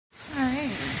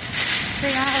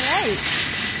Say alright.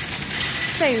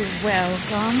 Say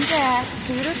welcome back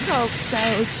to the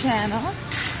Coco channel.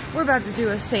 We're about to do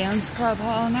a Sam's Club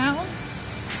haul now.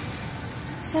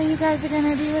 So you guys are going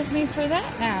to be with me for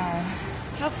that now.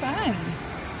 How fun.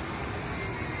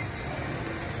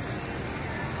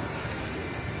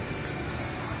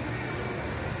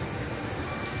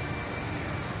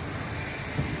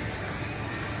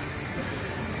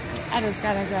 I just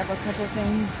gotta grab a couple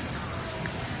things.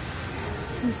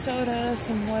 Some soda,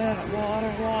 some water,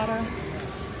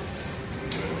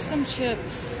 some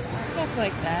chips, stuff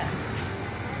like that.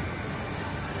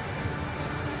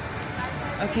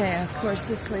 Okay, of course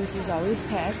this place is always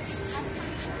packed.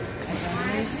 I don't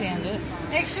understand it.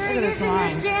 Make sure you're using your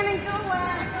scan and go. You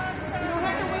don't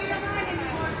have to wait in line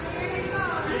anymore. Scan and go.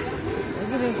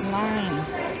 Look at this line.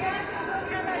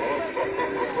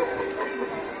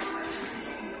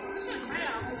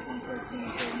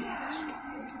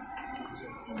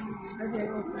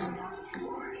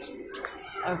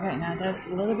 Okay, now that's a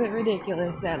little bit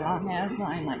ridiculous, that long ass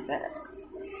line like that.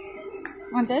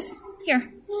 Want this?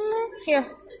 Here.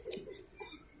 Here.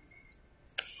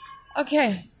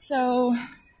 Okay, so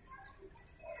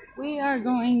we are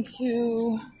going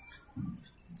to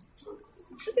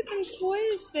look at them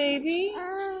toys, baby.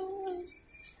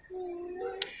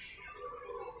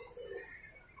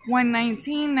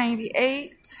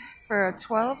 $119.98 for a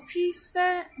 12-piece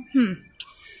set.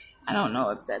 I don't know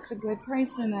if that's a good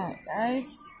price or not,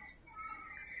 guys.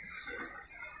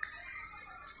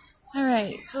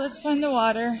 Alright, so let's find the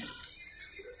water.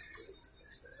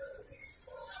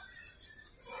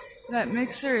 That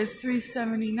mixer is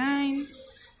 $3.79.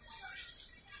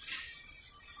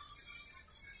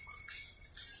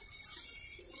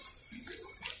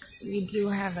 We do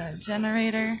have a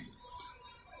generator,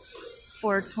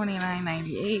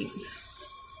 $429.98.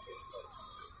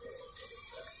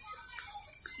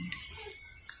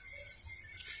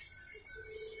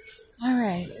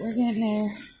 Alright, we're getting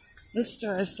there. This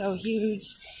store is so huge.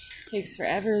 It takes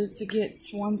forever to get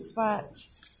to one spot.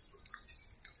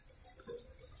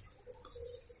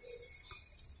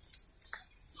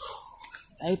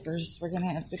 Diapers, we're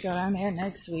gonna have to go down there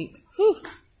next week. Whew.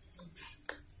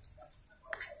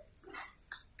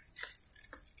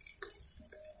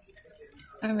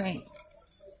 Alright,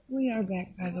 we are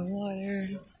back by the water.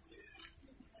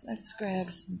 Let's grab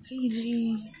some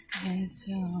Fiji and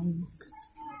some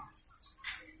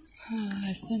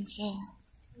essential.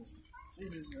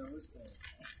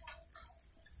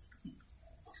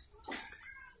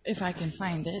 If I can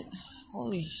find it.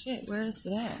 Holy shit, where is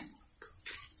it at?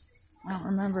 I don't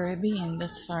remember it being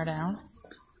this far down.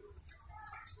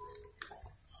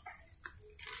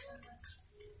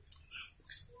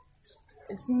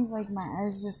 It seems like my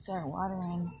eyes just start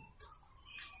watering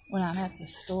when I'm at the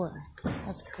store.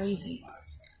 That's crazy.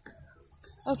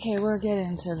 Okay, we're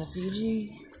getting to the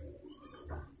Fiji.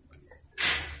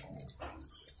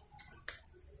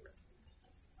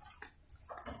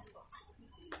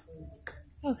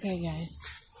 Okay, guys.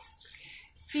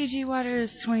 Fiji water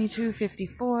is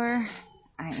 $22.54.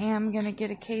 I am gonna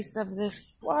get a case of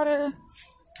this water.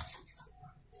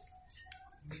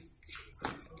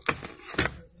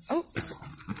 Oops.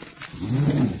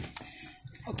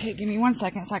 Okay, give me 1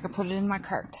 second so I can put it in my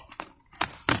cart.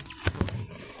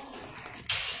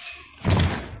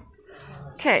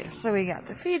 Okay, so we got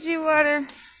the Fiji water.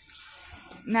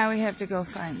 Now we have to go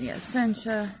find the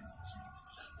Essentia.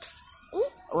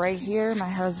 Right here, my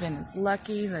husband is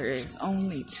lucky. There is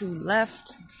only 2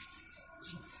 left.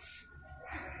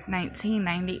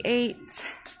 $19.98.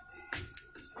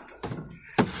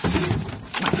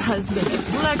 My husband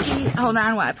is lucky. Hold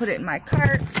on while I put it in my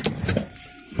cart.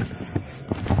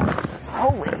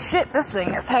 Holy shit, this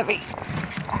thing is heavy.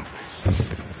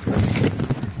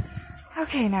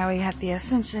 Okay, now we have the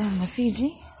Essentia and the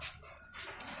Fiji.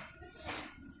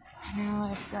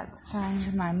 Now I've got to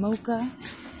find my mocha.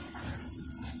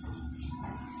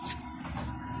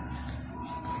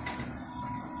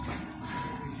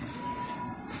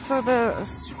 So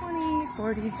there's 20,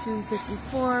 42,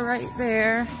 54 right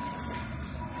there.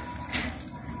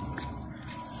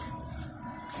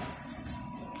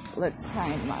 Let's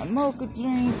find my mocha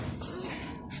drinks.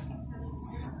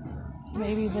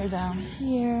 Maybe they're down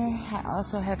here. I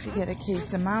also have to get a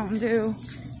case of Mountain Dew.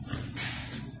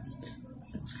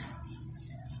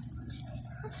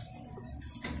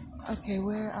 Okay,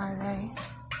 where are they?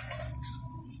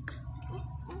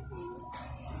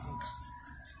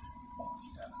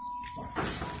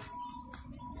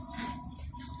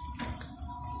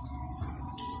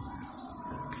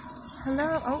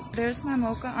 Hello? Oh, there's my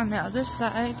mocha on the other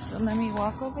side, so let me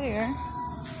walk over there.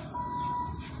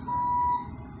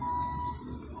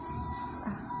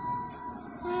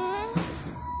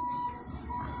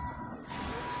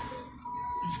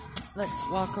 let's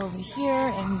walk over here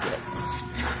and get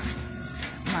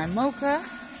my mocha.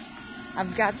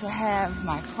 I've got to have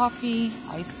my coffee,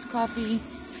 iced coffee,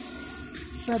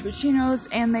 frappuccinos,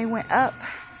 and they went up.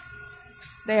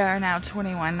 They are now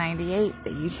 $21.98.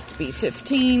 They used to be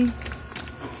 $15.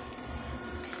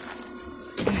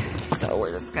 So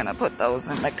we're just gonna put those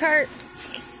in the cart.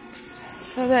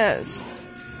 So there's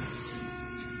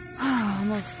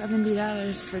almost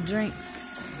 $70 for drinks.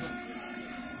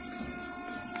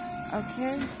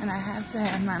 Okay, and I have to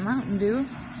have my Mountain Dew,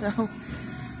 so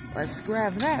let's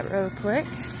grab that real quick.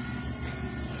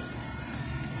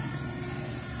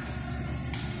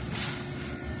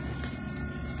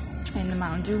 And the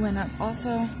Mountain Dew went up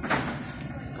also.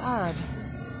 God.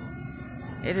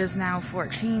 It is now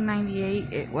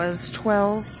 $14.98. It was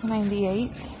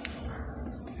 $12.98.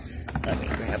 Let me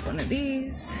grab one of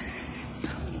these.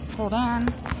 Hold on.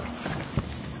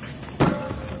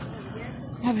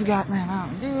 I've got my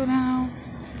Mountain Dew now.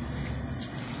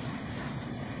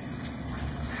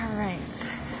 Alright.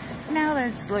 Now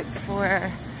let's look for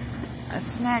a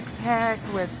snack pack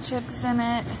with chips in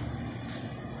it.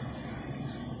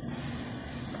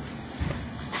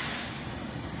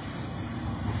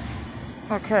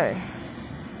 Okay.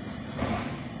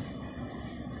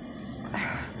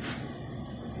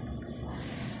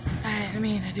 I didn't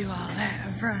mean to do all that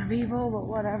in front of people, but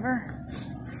whatever.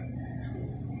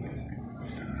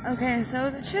 Okay,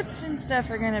 so the chips and stuff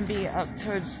are gonna be up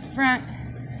towards the front.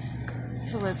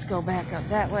 So let's go back up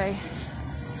that way.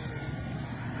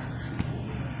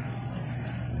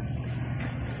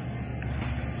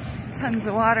 Tons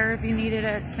of water if you need it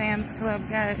at Sam's Club,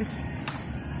 guys.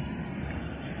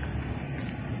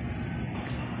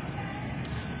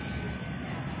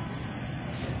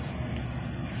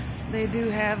 They do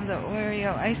have the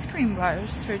Oreo ice cream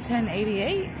bars for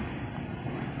 $10.88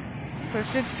 for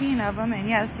 15 of them, and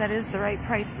yes, that is the right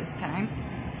price this time.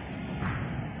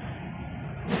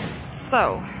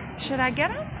 So, should I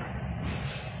get them?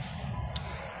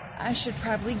 I should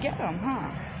probably get them,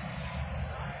 huh?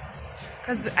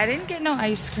 Because I didn't get no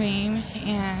ice cream,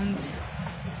 and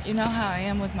you know how I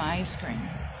am with my ice cream,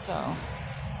 so.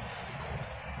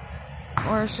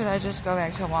 Or should I just go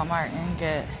back to Walmart and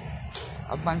get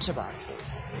a bunch of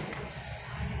boxes?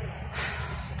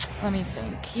 Let me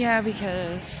think. Yeah,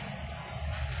 because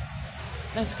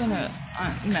that's gonna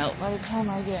melt by the time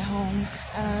I get home.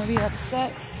 I'm gonna be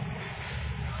upset.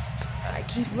 But I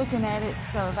keep looking at it,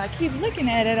 so if I keep looking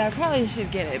at it, I probably should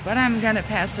get it, but I'm gonna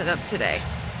pass it up today.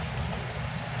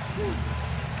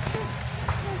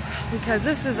 Because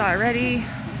this is already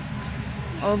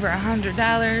over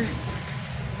 $100,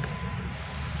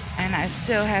 and I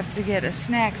still have to get a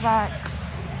snack box.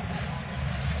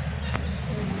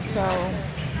 So,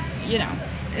 you know,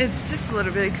 it's just a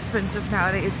little bit expensive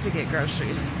nowadays to get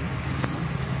groceries.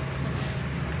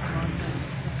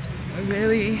 It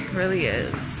really, really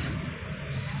is.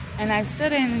 And I still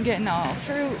didn't get no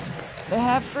fruit. They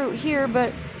have fruit here,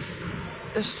 but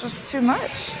it's just too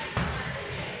much.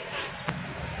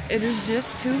 It is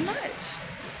just too much.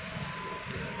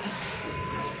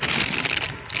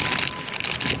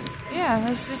 Yeah,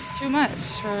 it's just too much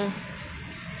for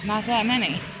not that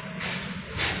many.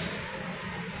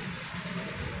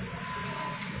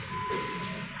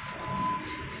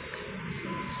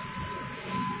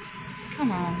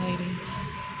 Come on, lady.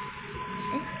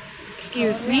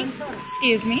 Excuse me.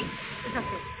 Excuse me.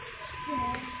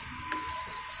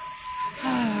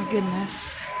 Oh,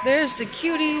 goodness. There's the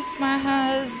cuties my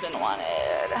husband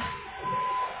wanted.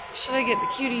 Should I get the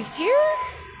cuties here?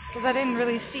 Because I didn't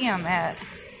really see them at.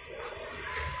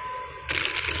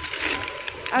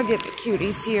 I'll get the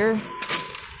cuties here.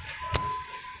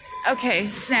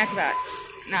 Okay, snack box.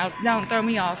 Now, don't throw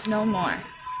me off no more.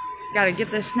 Gotta get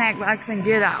the snack box and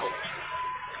get out.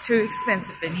 It's too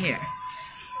expensive in here.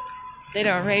 They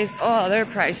done raised all their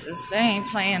prices. They ain't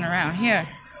playing around here.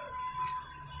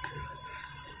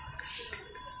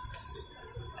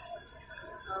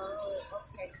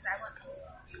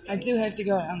 I do have to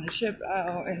go on the chip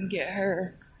aisle and get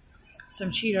her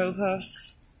some Cheeto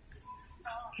Puffs,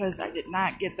 because I did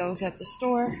not get those at the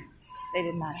store. They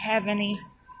did not have any.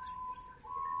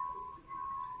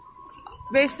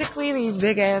 Basically, these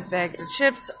big ass bags of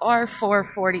chips are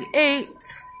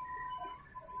 $4.48.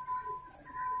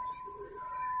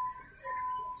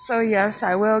 So yes,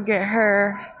 I will get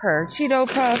her Cheeto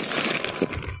Puffs.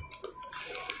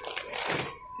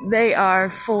 They are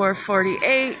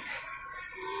 $4.48.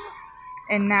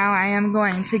 And now I am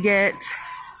going to get,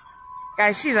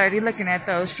 guys, she's already looking at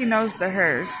those. She knows they're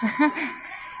hers.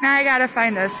 Now I gotta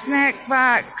find a snack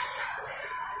box,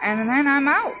 and then I'm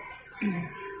out.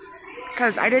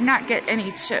 Because I did not get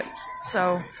any chips.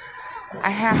 So I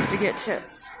have to get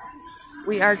chips.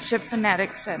 We are chip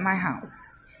fanatics at my house.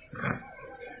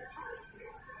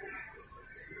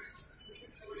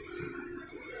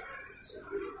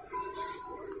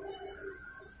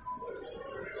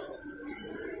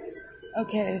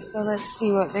 Okay, so let's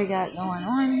see what they got going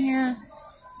on here.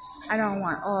 I don't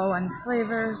want all one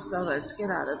flavor, so let's get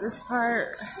out of this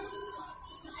part.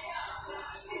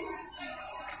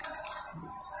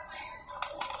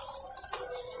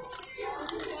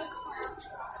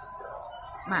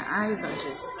 My eyes are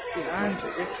just beyond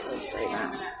ridiculous right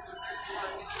now.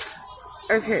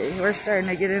 Okay, we're starting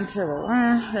to get into the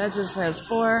one. That just has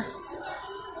 4.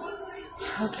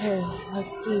 Okay,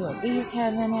 let's see what these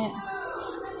have in it.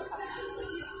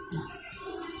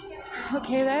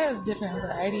 Okay, that has different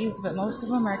varieties, but most of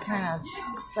them are kind of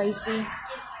spicy,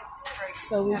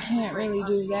 so we can't really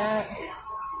do that.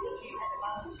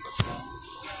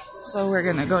 So we're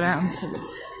gonna go down to the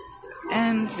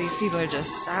end. These people are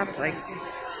just stopped, like,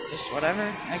 just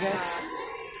whatever, I guess.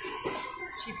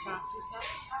 Cheap shots and stuff,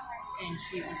 and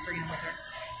she was bringing with her.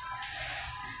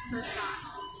 First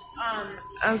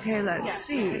shot. Okay, let's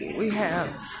see. We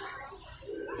have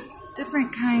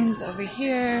different kinds over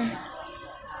here.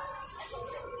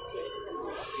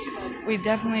 We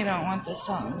definitely don't want the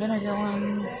salt and vinegar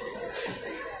ones.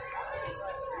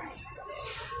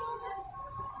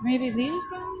 Maybe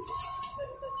these ones?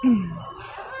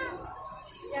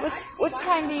 Which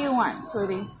kind do you want,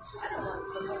 sweetie?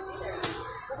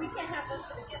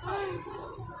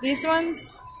 These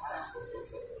ones?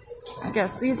 I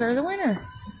guess these are the winner.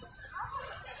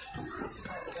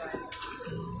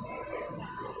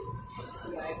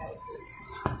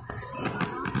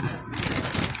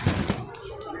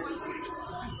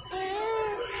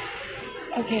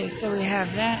 Okay, so we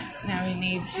have that. Now we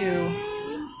need to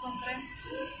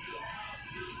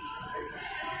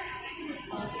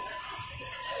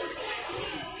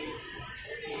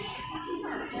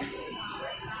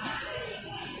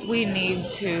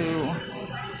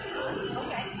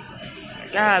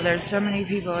God, there's so many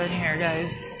people in here,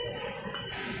 guys.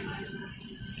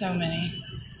 So many.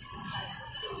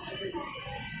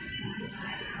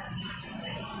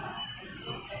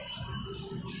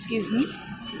 Excuse me.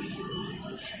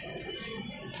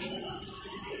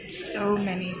 So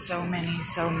many, so many,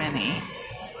 so many.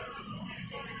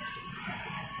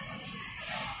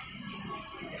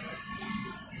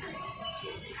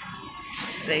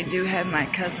 They do have my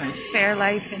cousin's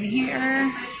Fairlife in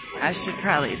here. I should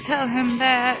probably tell him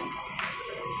that.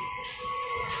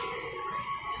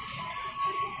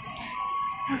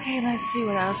 Okay, let's see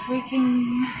what else we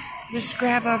can just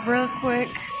grab up real quick.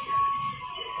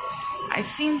 I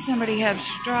seen somebody have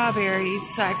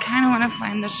strawberries, so I kind of want to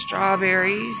find the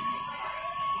strawberries.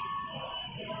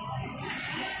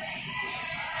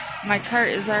 My cart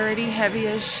is already heavy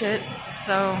as shit,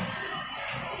 so...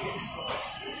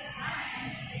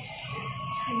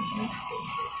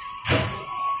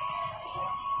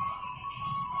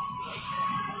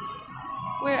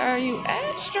 Where are you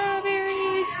at,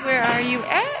 strawberries? Where are you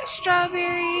at,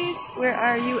 strawberries? Where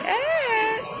are you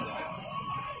at?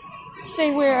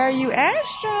 Say, where are you at,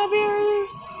 strawberries?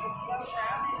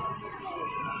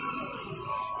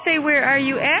 Say, where are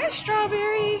you at,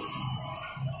 strawberries?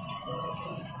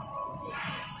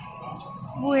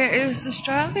 Where is the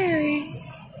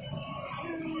strawberries?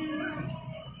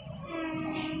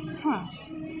 Huh.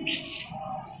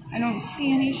 I don't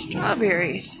see any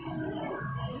strawberries.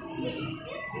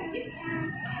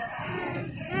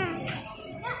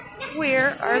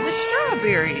 Where are the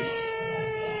strawberries?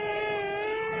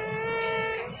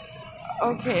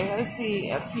 Okay, I see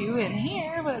a few in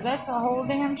here, but that's a whole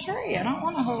damn tree. I don't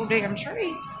want a whole damn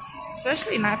tree,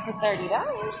 especially not for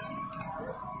 $30.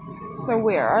 So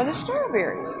where are the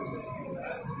strawberries?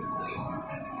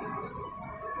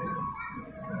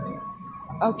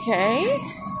 Okay,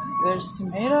 there's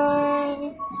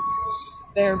tomatoes.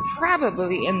 They're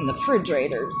probably in the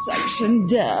refrigerator section,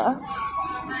 duh.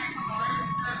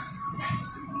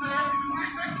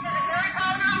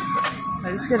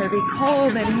 It's gonna be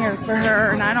cold in here for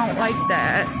her, and I don't like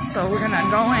that. So we're gonna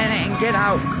go in and get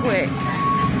out quick.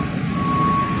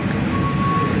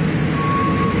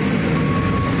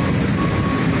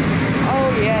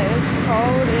 Oh yeah, it's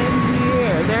cold in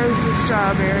here. There's the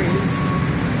strawberries.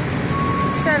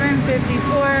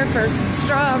 $7.54 for some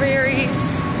strawberries.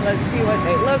 Let's see what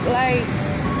they look like.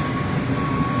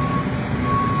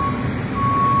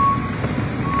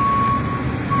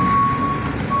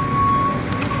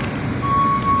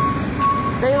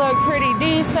 They look pretty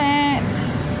decent,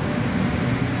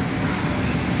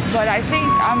 but I think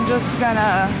I'm just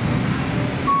gonna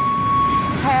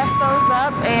pass those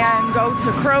up and go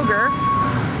to Kroger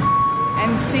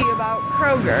and see about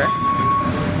Kroger.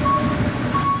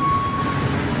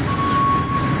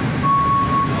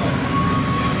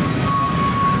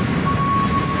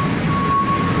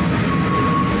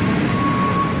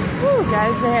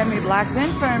 Guys, they had me blocked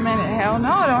in for a minute. Hell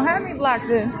no, don't have me blocked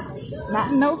in.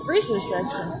 Not in no freezer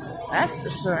section. That's for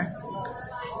sure.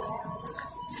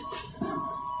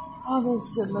 All this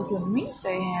good looking meat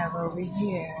they have over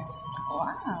here.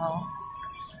 Wow.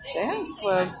 Sam's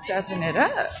Club stepping it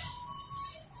up.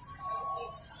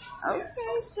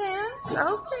 Okay, Sam's.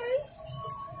 Okay.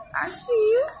 I see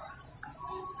you.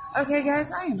 Okay, guys,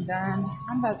 I am done.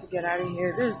 I'm about to get out of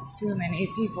here. There's too many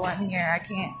people in here. I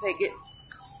can't take it.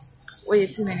 Way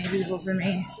too many people for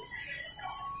me.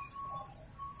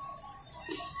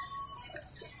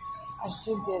 I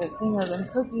should get a thing of them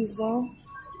cookies though.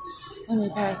 Let me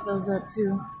pass those up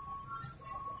too.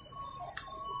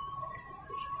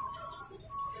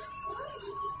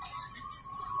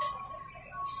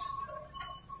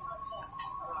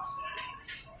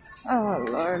 Oh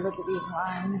Lord, look at these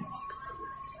lines.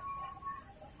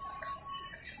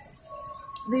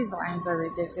 These lines are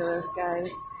ridiculous,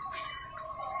 guys.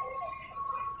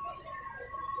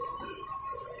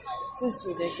 Just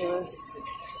ridiculous.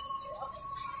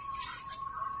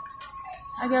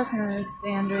 I guess I'm gonna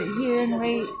stand right here and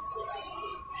wait.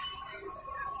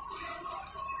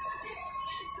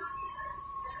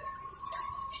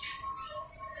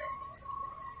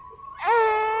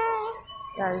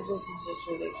 Guys, this is just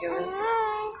ridiculous.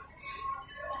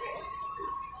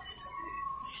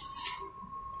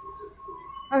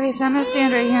 Okay, so I'm gonna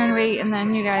stand right here and wait, and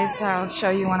then you guys, I'll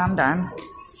show you when I'm done.